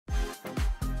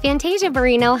Fantasia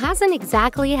Barrino hasn't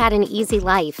exactly had an easy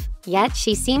life, yet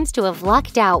she seems to have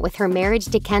lucked out with her marriage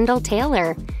to Kendall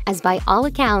Taylor, as by all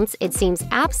accounts, it seems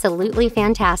absolutely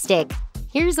fantastic.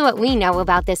 Here's what we know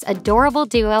about this adorable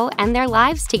duo and their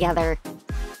lives together.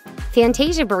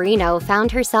 Fantasia Barrino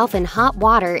found herself in hot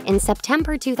water in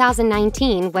September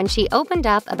 2019 when she opened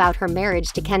up about her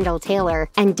marriage to Kendall Taylor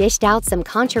and dished out some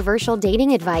controversial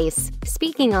dating advice.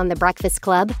 Speaking on The Breakfast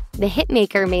Club, the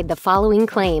hitmaker made the following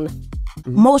claim.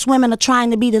 Most women are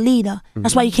trying to be the leader.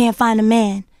 That's why you can't find a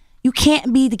man. You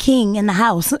can't be the king in the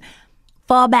house.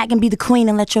 Fall back and be the queen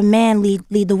and let your man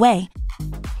lead the way.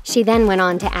 She then went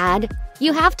on to add,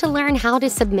 "You have to learn how to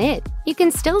submit. You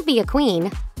can still be a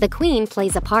queen. The queen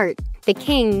plays a part. The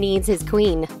king needs his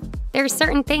queen. There are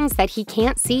certain things that he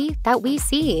can't see that we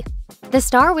see." The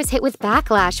star was hit with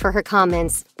backlash for her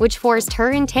comments, which forced her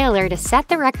and Taylor to set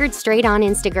the record straight on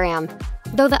Instagram.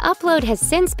 Though the upload has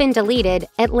since been deleted,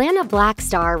 Atlanta Black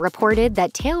Star reported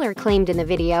that Taylor claimed in the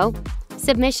video,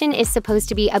 "Submission is supposed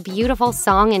to be a beautiful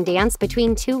song and dance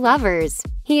between two lovers."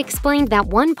 He explained that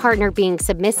one partner being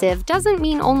submissive doesn't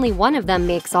mean only one of them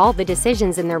makes all the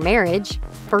decisions in their marriage.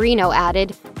 Barrino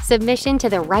added, "Submission to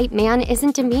the right man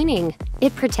isn't demeaning.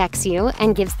 It protects you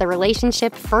and gives the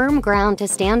relationship firm ground to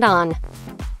stand on."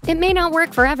 It may not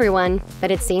work for everyone,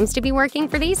 but it seems to be working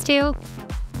for these two.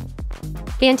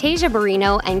 Fantasia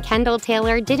Barrino and Kendall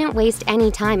Taylor didn't waste any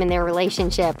time in their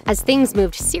relationship, as things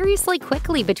moved seriously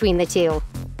quickly between the two.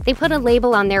 They put a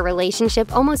label on their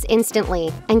relationship almost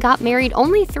instantly and got married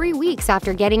only 3 weeks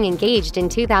after getting engaged in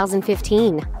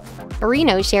 2015.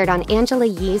 Barrino shared on Angela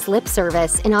Yee's Lip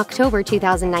Service in October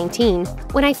 2019,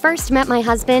 "When I first met my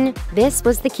husband, this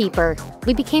was the keeper.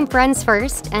 We became friends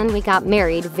first, and we got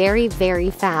married very, very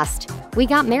fast. We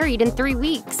got married in 3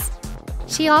 weeks."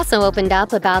 She also opened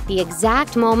up about the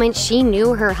exact moment she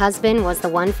knew her husband was the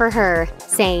one for her,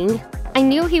 saying, "I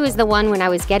knew he was the one when I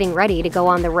was getting ready to go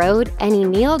on the road, and he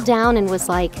kneeled down and was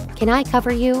like, 'Can I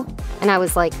cover you?' And I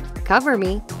was like, 'Cover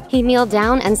me?' He kneeled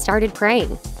down and started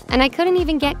praying. And I couldn't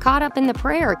even get caught up in the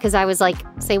prayer because I was like,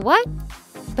 'Say what?'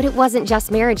 But it wasn't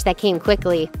just marriage that came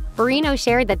quickly. Barrino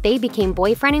shared that they became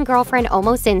boyfriend and girlfriend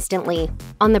almost instantly.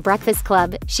 On The Breakfast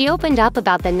Club, she opened up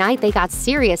about the night they got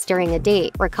serious during a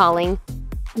date, recalling,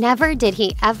 "Never did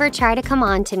he ever try to come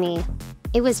on to me.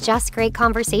 It was just great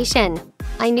conversation.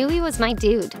 I knew he was my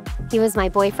dude. He was my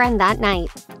boyfriend that night."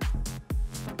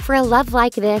 For a love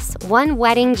like this, one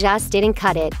wedding just didn't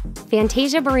cut it.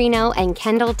 Fantasia Barrino and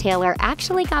Kendall Taylor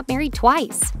actually got married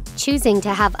twice, choosing to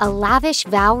have a lavish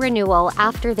vow renewal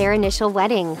after their initial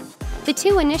wedding. The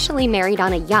two initially married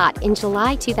on a yacht in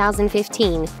July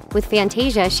 2015, with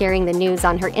Fantasia sharing the news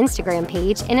on her Instagram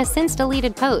page in a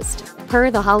since-deleted post.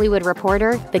 Per The Hollywood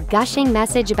Reporter, the gushing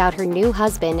message about her new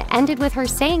husband ended with her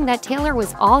saying that Taylor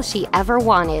was all she ever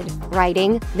wanted,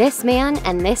 writing, "This man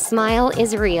and this smile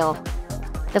is real."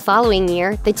 The following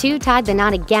year, the two tied the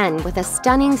knot again with a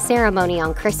stunning ceremony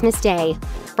on Christmas Day.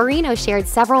 Barrino shared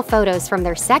several photos from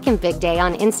their second big day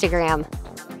on Instagram.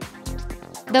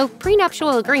 Though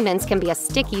prenuptial agreements can be a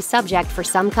sticky subject for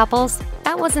some couples,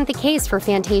 that wasn't the case for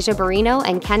Fantasia Barrino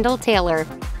and Kendall Taylor.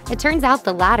 It turns out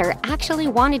the latter actually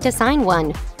wanted to sign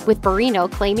one, with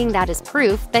Barrino claiming that as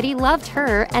proof that he loved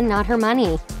her and not her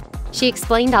money. She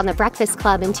explained on The Breakfast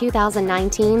Club in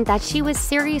 2019 that she was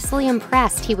seriously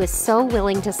impressed he was so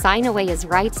willing to sign away his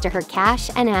rights to her cash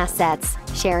and assets,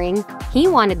 sharing, "He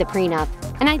wanted the prenup,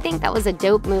 and I think that was a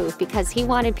dope move because he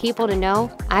wanted people to know,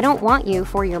 I don't want you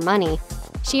for your money."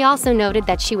 She also noted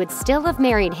that she would still have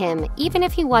married him even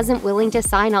if he wasn't willing to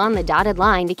sign on the dotted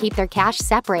line to keep their cash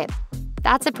separate.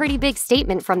 That's a pretty big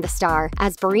statement from the star,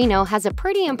 as Barrino has a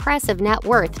pretty impressive net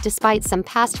worth despite some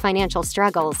past financial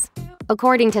struggles.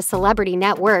 According to Celebrity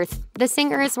Net Worth, the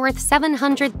singer is worth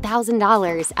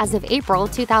 $700,000 as of April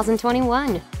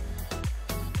 2021.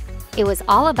 It was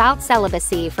all about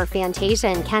celibacy for Fantasia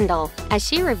and Kendall, as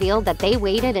she revealed that they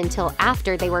waited until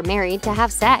after they were married to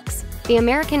have sex. The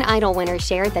American Idol winner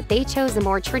shared that they chose a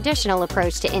more traditional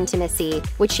approach to intimacy,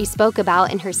 which she spoke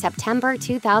about in her September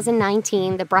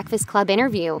 2019 The Breakfast Club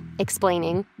interview,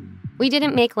 explaining, "We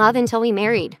didn't make love until we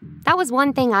married. That was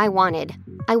one thing I wanted.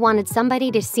 I wanted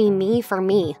somebody to see me for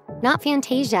me, not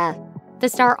Fantasia." The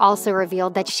star also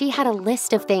revealed that she had a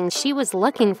list of things she was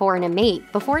looking for in a mate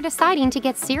before deciding to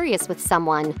get serious with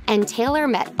someone, and Taylor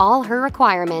met all her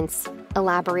requirements,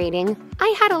 elaborating,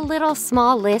 "I had a little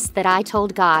small list that I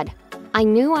told God. I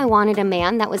knew I wanted a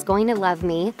man that was going to love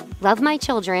me, love my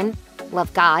children,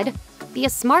 love God, be a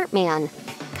smart man,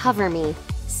 cover me,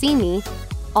 see me,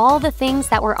 all the things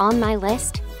that were on my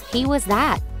list, he was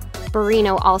that."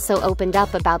 Barrino also opened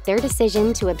up about their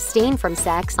decision to abstain from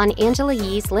sex on Angela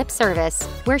Yee's Lip Service,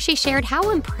 where she shared how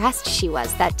impressed she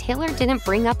was that Taylor didn't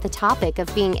bring up the topic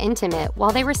of being intimate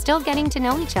while they were still getting to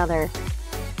know each other.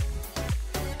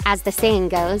 As the saying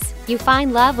goes, you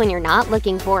find love when you're not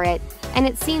looking for it, and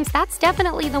it seems that's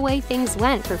definitely the way things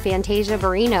went for Fantasia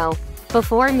Barrino.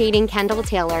 Before meeting Kendall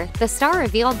Taylor, the star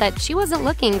revealed that she wasn't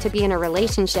looking to be in a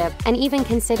relationship and even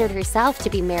considered herself to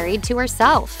be married to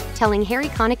herself, telling Harry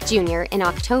Connick Jr. in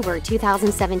October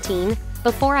 2017,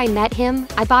 "Before I met him,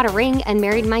 I bought a ring and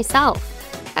married myself."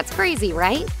 That's crazy,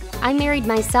 right? I married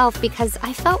myself because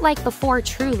I felt like before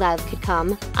true love could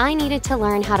come, I needed to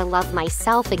learn how to love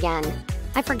myself again.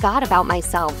 I forgot about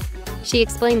myself. She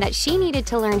explained that she needed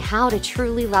to learn how to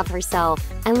truly love herself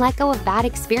and let go of bad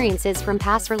experiences from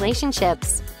past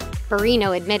relationships.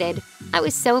 Barrino admitted, "I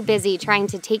was so busy trying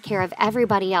to take care of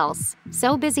everybody else,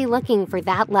 so busy looking for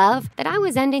that love that I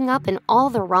was ending up in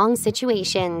all the wrong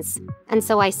situations. And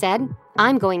so I said,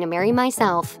 I'm going to marry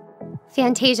myself."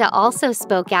 Fantasia also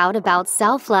spoke out about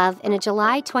self-love in a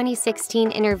July 2016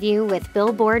 interview with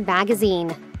Billboard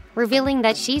magazine, revealing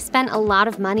that she spent a lot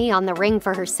of money on the ring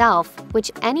for herself,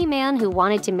 which any man who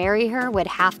wanted to marry her would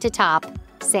have to top,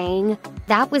 saying,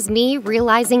 "That was me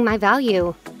realizing my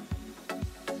value."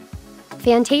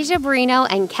 Fantasia Barrino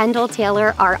and Kendall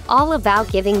Taylor are all about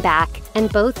giving back,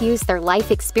 and both use their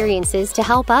life experiences to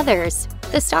help others.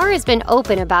 The star has been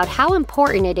open about how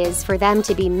important it is for them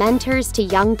to be mentors to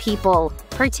young people,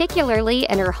 particularly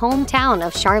in her hometown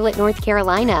of Charlotte, North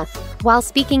Carolina. While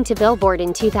speaking to Billboard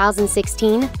in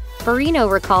 2016,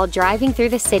 Barrino recalled driving through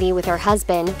the city with her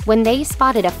husband when they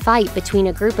spotted a fight between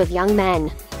a group of young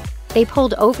men. They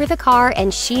pulled over the car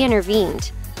and she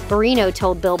intervened. Barrino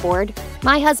told Billboard,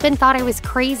 "My husband thought I was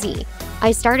crazy.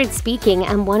 I started speaking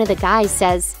and one of the guys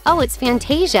says, 'Oh, it's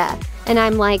Fantasia.' And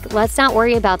I'm like, let's not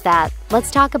worry about that.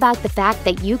 Let's talk about the fact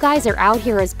that you guys are out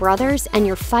here as brothers and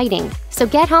you're fighting. So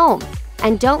get home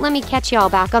and don't let me catch y'all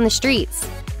back on the streets."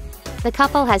 The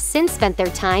couple has since spent their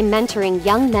time mentoring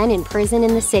young men in prison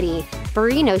in the city.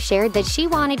 Barrino shared that she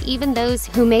wanted even those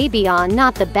who may be on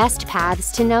not the best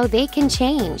paths to know they can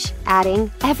change,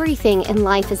 adding, "Everything in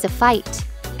life is a fight.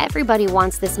 Everybody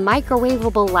wants this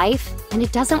microwavable life, and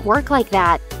it doesn't work like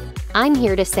that. I'm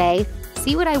here to say,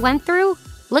 see what I went through?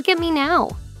 Look at me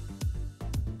now."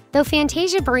 Though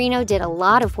Fantasia Barrino did a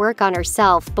lot of work on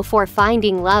herself before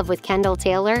finding love with Kendall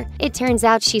Taylor, it turns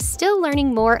out she's still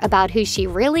learning more about who she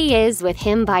really is with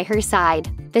him by her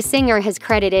side. The singer has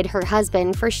credited her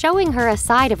husband for showing her a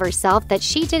side of herself that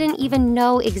she didn't even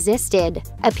know existed.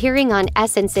 Appearing on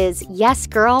Essence's Yes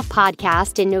Girl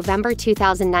podcast in November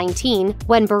 2019,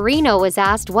 when Barrino was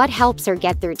asked what helps her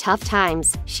get through tough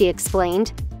times, she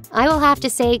explained, "I will have to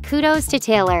say kudos to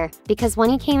Taylor, because when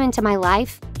he came into my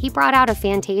life, he brought out a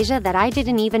Fantasia that I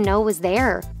didn't even know was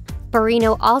there."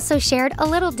 Barrino also shared a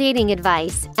little dating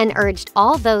advice and urged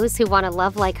all those who want a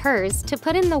love like hers to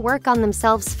put in the work on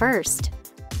themselves first.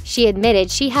 She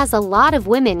admitted she has a lot of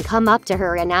women come up to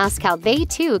her and ask how they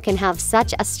too can have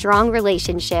such a strong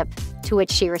relationship, to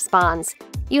which she responds,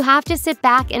 "You have to sit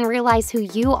back and realize who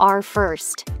you are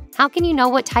first. How can you know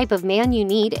what type of man you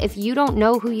need if you don't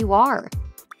know who you are?"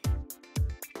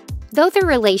 Though their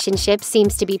relationship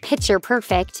seems to be picture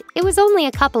perfect, it was only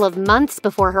a couple of months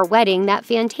before her wedding that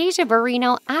Fantasia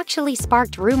Barrino actually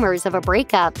sparked rumors of a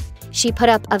breakup. She put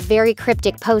up a very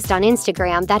cryptic post on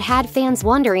Instagram that had fans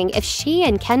wondering if she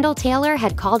and Kendall Taylor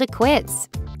had called it quits.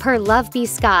 Per Love B.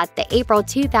 Scott, the April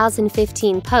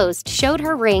 2015 post showed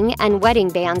her ring and wedding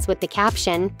bands with the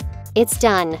caption, "It's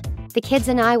done. The kids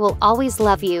and I will always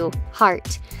love you.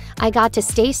 Heart. I got to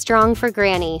stay strong for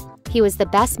Granny. He was the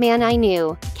best man I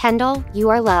knew. Kendall, you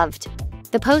are loved."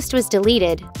 The post was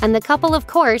deleted, and the couple of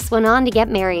course went on to get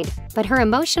married, but her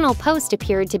emotional post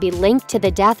appeared to be linked to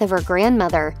the death of her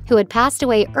grandmother, who had passed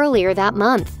away earlier that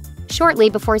month. Shortly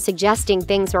before suggesting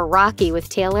things were rocky with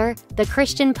Taylor, the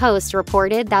Christian Post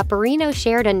reported that Barrino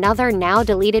shared another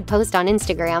now-deleted post on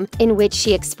Instagram in which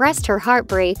she expressed her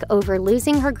heartbreak over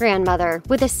losing her grandmother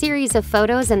with a series of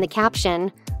photos and the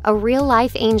caption, "A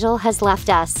real-life angel has left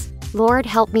us. Lord,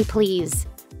 help me please."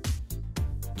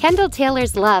 Kendall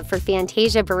Taylor's love for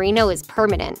Fantasia Barrino is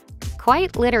permanent.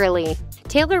 Quite literally.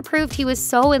 Taylor proved he was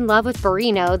so in love with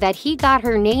Barrino that he got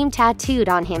her name tattooed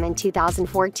on him in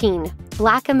 2014.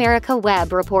 Black America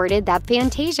Web reported that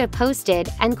Fantasia posted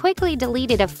and quickly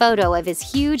deleted a photo of his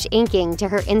huge inking to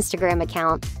her Instagram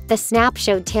account. The snap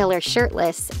showed Taylor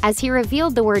shirtless as he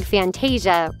revealed the word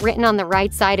Fantasia written on the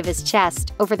right side of his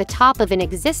chest over the top of an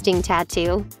existing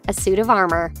tattoo, a suit of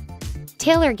armor.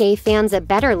 Taylor gave fans a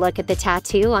better look at the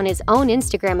tattoo on his own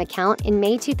Instagram account in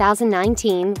May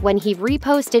 2019 when he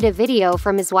reposted a video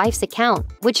from his wife's account,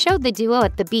 which showed the duo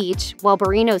at the beach while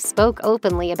Barrino spoke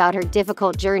openly about her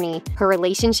difficult journey, her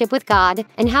relationship with God,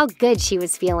 and how good she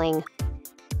was feeling.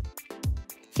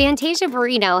 Fantasia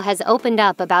Barrino has opened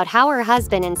up about how her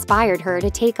husband inspired her to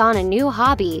take on a new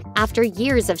hobby after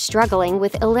years of struggling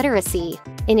with illiteracy.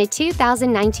 In a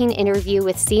 2019 interview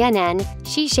with CNN,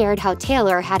 she shared how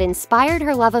Taylor had inspired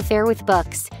her love affair with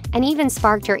books and even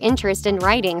sparked her interest in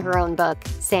writing her own book,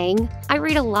 saying, "I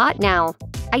read a lot now.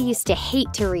 I used to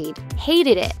hate to read,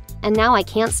 hated it, and now I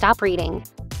can't stop reading.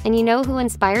 And you know who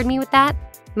inspired me with that?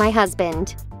 My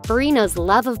husband." Barrino's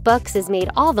love of books is made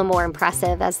all the more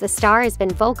impressive as the star has been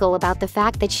vocal about the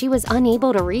fact that she was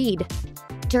unable to read.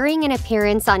 During an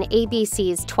appearance on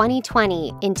ABC's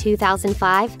 2020 in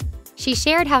 2005, she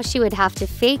shared how she would have to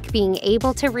fake being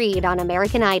able to read on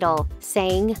American Idol,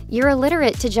 saying, "You're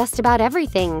illiterate to just about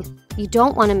everything. You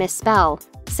don't want to misspell.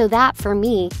 So that, for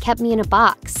me, kept me in a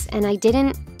box, and I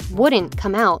wouldn't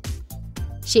come out."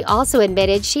 She also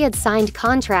admitted she had signed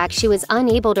contracts she was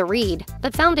unable to read,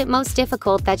 but found it most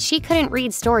difficult that she couldn't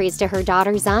read stories to her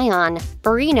daughter Zion.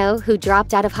 Barrino, who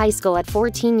dropped out of high school at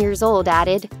 14 years old,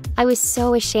 added, "I was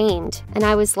so ashamed, and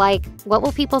I was like, what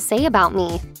will people say about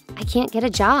me? I can't get a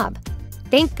job."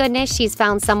 Thank goodness she's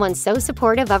found someone so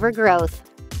supportive of her growth.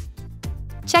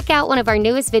 Check out one of our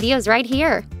newest videos right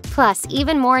here. Plus,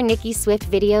 even more Nicki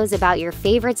Swift videos about your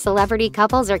favorite celebrity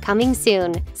couples are coming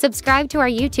soon. Subscribe to our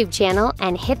YouTube channel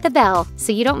and hit the bell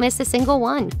so you don't miss a single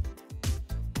one.